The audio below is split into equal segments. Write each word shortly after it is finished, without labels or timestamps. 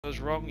was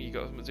wrong. You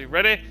got to do.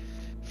 Ready?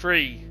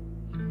 3,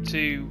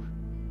 2,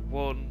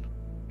 1,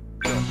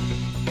 go.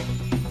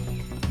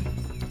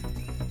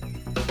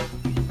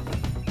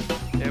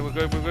 Yeah, we're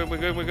going. We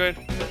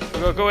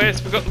gotta go,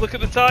 Ace. We got to look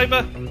at the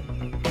timer.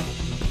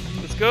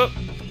 Let's go,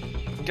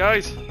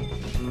 guys.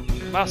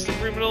 Master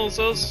criminals,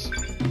 us.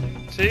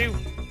 2.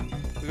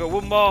 We got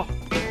 1 more.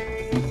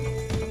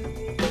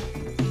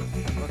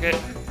 Okay,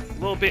 a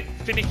little bit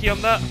finicky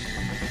on that.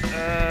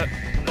 There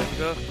we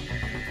go.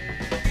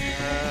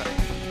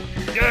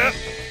 Yeah.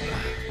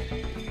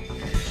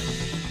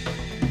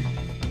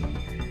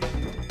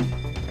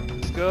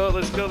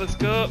 Let's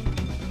go.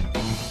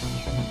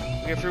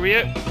 We get through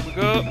here. We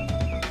go.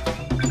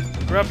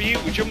 Grab you.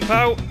 We jump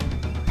out.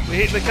 We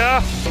hit the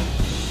car.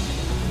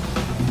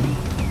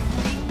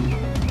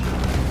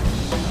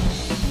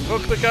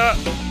 Hook the car.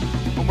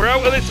 And we're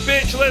out of this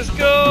bitch. Let's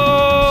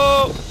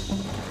go.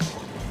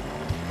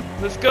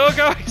 Let's go,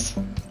 guys.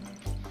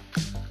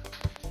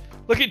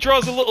 Look, it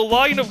draws a little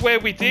line of where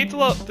we did.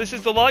 Look, this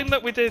is the line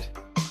that we did.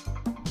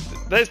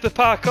 There's the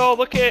parkour.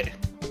 Look at it.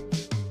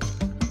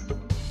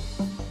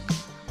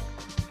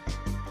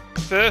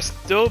 First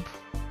dub.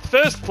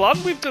 First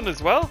plan we've done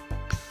as well.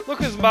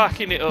 Look at us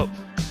marking it up.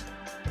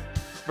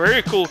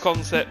 Very cool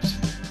concept.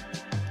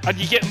 And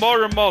you get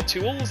more and more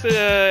tools.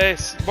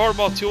 More and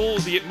more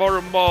tools. You get more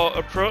and more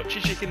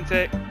approaches you can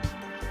take.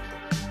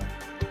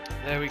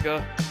 There we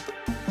go.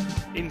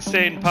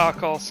 Insane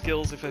parkour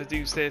skills, if I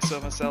do say so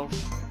myself.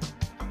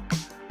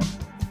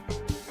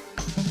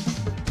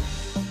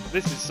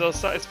 This is so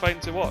satisfying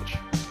to watch.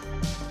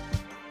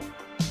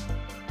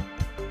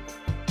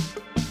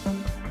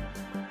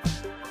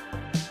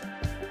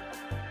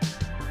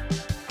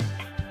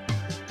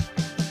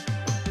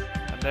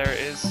 And there it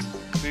is.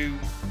 Boom.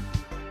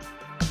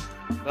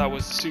 That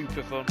was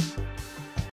super fun.